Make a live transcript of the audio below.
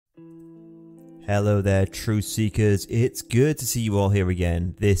Hello there, truth seekers. It's good to see you all here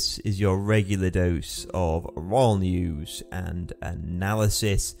again. This is your regular dose of royal news and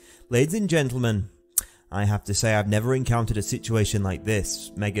analysis. Ladies and gentlemen, I have to say I've never encountered a situation like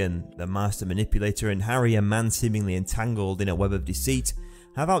this. Meghan, the master manipulator, and Harry, a man seemingly entangled in a web of deceit,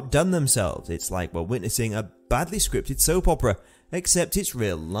 have outdone themselves. It's like we're witnessing a badly scripted soap opera, except it's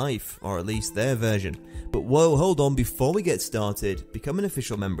real life, or at least their version. But whoa, hold on, before we get started, become an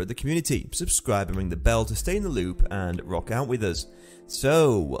official member of the community, subscribe and ring the bell to stay in the loop and rock out with us.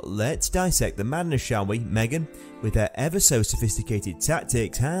 So, let's dissect the madness, shall we? Meghan, with her ever so sophisticated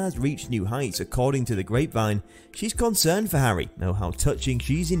tactics, has reached new heights. According to the grapevine, she's concerned for Harry. Oh, how touching.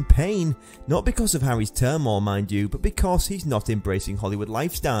 She's in pain, not because of Harry's turmoil, mind you, but because he's not embracing Hollywood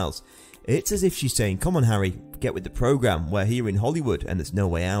lifestyles. It's as if she's saying, come on Harry, get with the program, we're here in Hollywood and there's no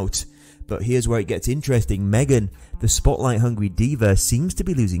way out. But here's where it gets interesting. Meghan, the spotlight-hungry diva, seems to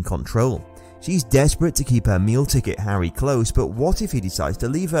be losing control. She's desperate to keep her meal ticket Harry close, but what if he decides to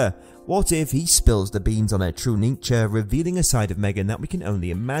leave her? What if he spills the beans on her true nature, revealing a side of Meghan that we can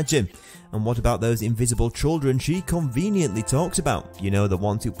only imagine? And what about those invisible children she conveniently talks about? You know, the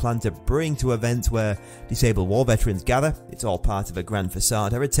ones who plan to bring to events where disabled war veterans gather? It's all part of a grand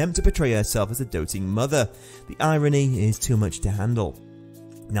facade, her attempt to portray herself as a doting mother. The irony is too much to handle.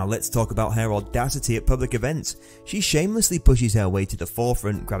 Now let's talk about her audacity at public events. She shamelessly pushes her way to the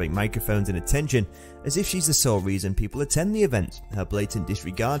forefront, grabbing microphones and attention as if she's the sole reason people attend the event. Her blatant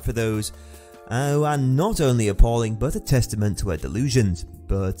disregard for those are not only appalling but a testament to her delusions.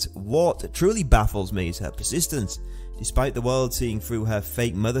 But what truly baffles me is her persistence. Despite the world seeing through her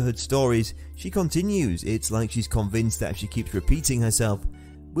fake motherhood stories, she continues. It's like she's convinced that if she keeps repeating herself,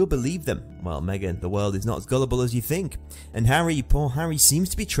 we'll believe them. Well, Meghan, the world is not as gullible as you think. And Harry, poor Harry, seems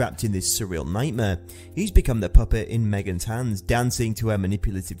to be trapped in this surreal nightmare. He's become the puppet in Meghan's hands, dancing to her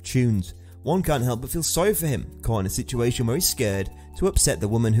manipulative tunes. One can't help but feel sorry for him, caught in a situation where he's scared to upset the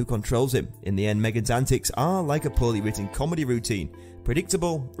woman who controls him. In the end, Meghan's antics are like a poorly written comedy routine.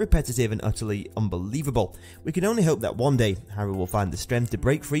 Predictable, repetitive, and utterly unbelievable. We can only hope that one day Harry will find the strength to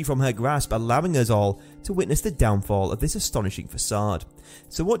break free from her grasp, allowing us all to witness the downfall of this astonishing facade.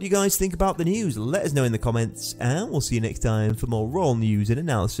 So what do you guys think about the news? Let us know in the comments, and we'll see you next time for more royal news and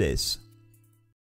analysis.